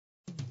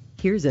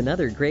Here's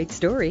another great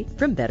story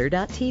from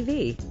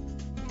Better.tv.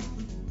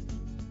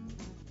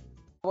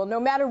 Well,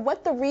 no matter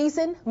what the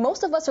reason,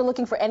 most of us are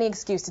looking for any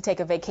excuse to take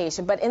a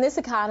vacation. But in this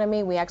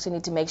economy, we actually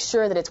need to make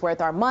sure that it's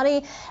worth our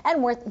money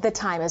and worth the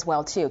time as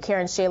well, too.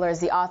 Karen Shaler is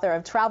the author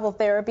of Travel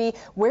Therapy,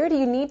 Where Do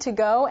You Need to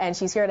Go? And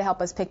she's here to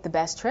help us pick the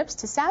best trips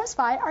to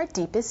satisfy our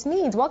deepest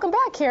needs. Welcome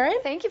back, Karen.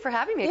 Thank you for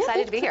having me.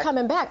 Excited to be here. Thank you for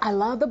coming back. I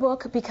love the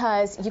book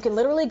because you can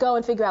literally go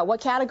and figure out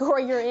what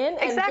category you're in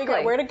and figure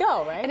out where to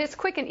go, right? And it's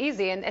quick and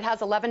easy, and it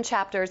has 11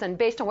 chapters, and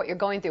based on what you're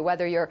going through,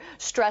 whether you're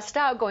stressed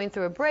out, going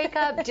through a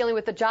breakup, dealing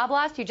with the job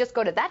loss, you just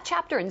go to that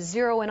chapter and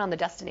zero in on the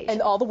destination.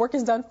 And all the work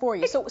is done for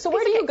you. So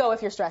where do you go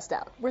if you're stressed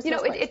out?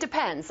 It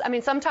depends. I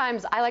mean,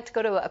 sometimes I like to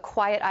go to a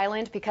quiet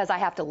island because I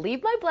have to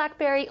leave my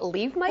BlackBerry,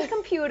 leave my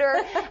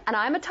computer, and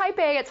I'm a type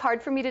A. It's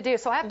hard for me to do,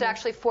 so I have to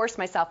actually force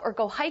myself, or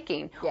go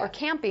hiking or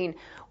camping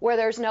where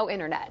there's no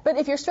internet. But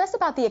if you're stressed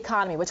about the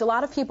economy, which a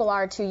lot of people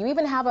are too, you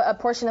even have a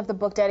portion of the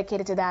book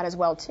dedicated to that as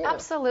well too.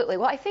 Absolutely.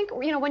 Well, I think,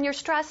 when you're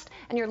stressed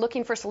and you're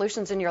looking for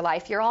solutions in your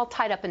life, you're all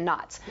tied up in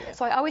knots. Yeah.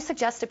 So I always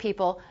suggest to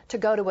people to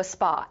go to a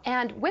spa.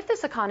 And with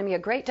this economy, a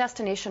great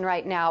destination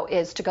right now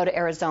is to go to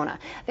Arizona.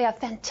 They have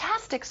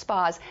fantastic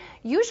spas.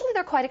 Usually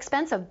they're quite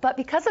expensive, but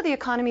because of the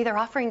economy, they're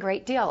offering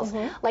great deals.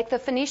 Like the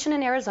Phoenician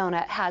in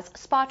Arizona has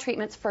spa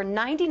treatments for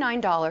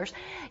 $99.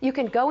 You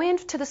can go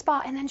into the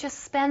spa and then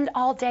just spend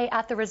all day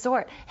at the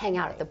resort, hang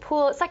out at the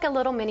pool. It's like a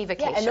little mini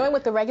vacation. Yeah, and knowing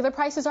what the regular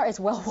prices are, it's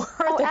well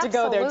worth it to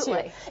go there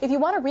too. If you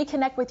want to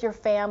reconnect with your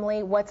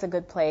family, what's a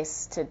good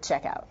place to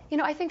check out?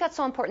 I think that's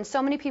so important.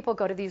 So many people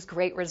go to these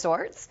great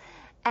resorts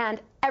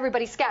and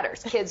everybody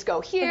scatters. Kids go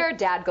here,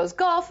 dad goes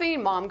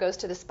golfing, mom goes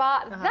to the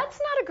spa. That's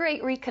not a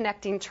great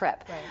reconnecting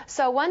trip. Right.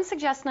 So one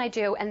suggestion I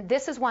do, and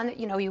this is one that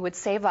you would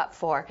save up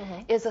for,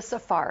 is a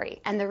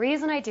safari. And the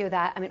reason I do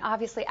that,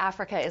 obviously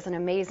Africa is an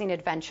amazing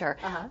adventure,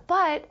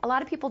 but a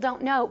lot of people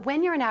don't know,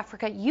 when you're in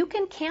Africa, you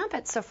can camp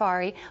at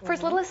safari for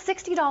as little as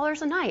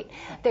 $60 a night.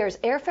 There's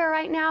airfare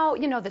right now,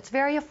 that's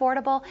very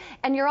affordable,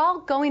 and you're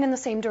all going in the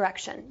same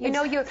direction.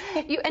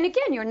 And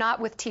again, you're not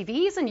with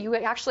TVs, and you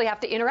actually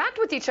have to interact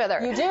with each other.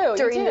 You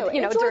do.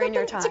 During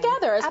your time.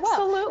 Together as well.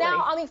 Absolutely.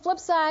 Now, on the flip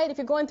side, if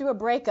you're going through a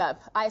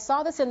breakup, I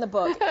saw this in the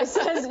book. It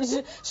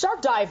says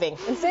shark diving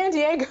in San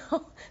Diego.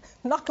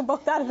 Knock them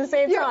both out at the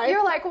same time.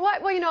 You're like,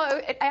 what? Well,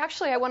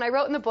 when I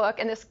wrote in the book,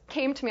 and this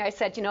came to me, I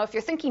said, if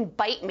you're thinking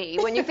bite me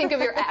when you think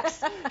of your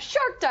ex,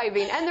 shark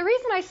diving. And the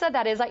reason I said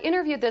that is I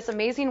interviewed this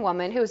amazing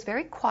woman who was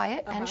very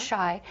quiet and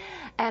shy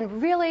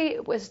and really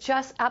was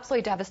just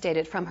absolutely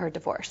devastated from her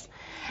divorce.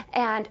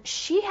 And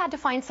she had to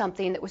find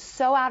something that was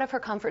so out of her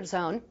comfort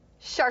zone,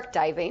 shark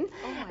diving,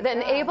 that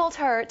enabled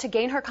her to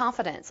gain her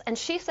confidence. And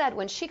she said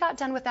when she got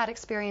done with that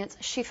experience,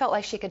 she felt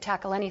like she could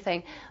tackle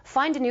anything,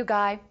 find a new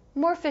guy,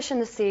 more fish in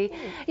the sea.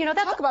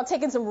 Talk about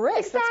taking some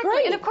risks. Exactly. That's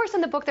great. And of course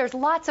in the book there's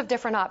lots of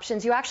different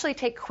options. You actually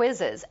take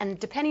quizzes, and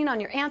depending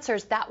on your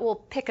answers, that will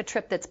pick a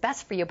trip that's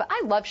best for you. But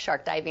I love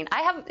shark diving.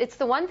 It's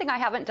the one thing I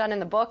haven't done in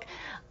the book.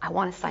 I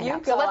want to sign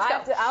up. So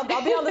let's go. I'll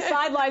be on the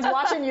sidelines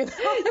watching you.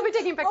 You'll be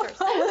taking pictures.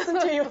 I'll listen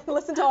to you.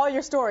 Listen to all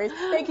your stories.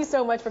 Thank you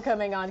so much for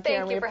coming on,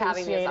 Karen. Thank you for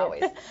having me, as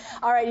always.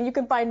 All right, and you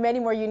can find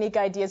many more unique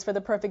ideas for the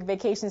perfect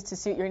vacations to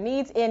suit your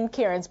needs in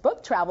Karen's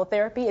book, Travel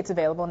Therapy. It's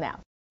available now.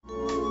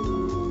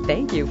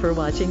 Thank you for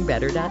watching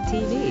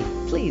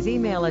Better.tv. Please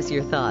email us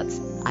your thoughts,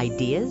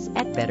 ideas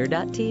at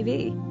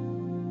Better.tv.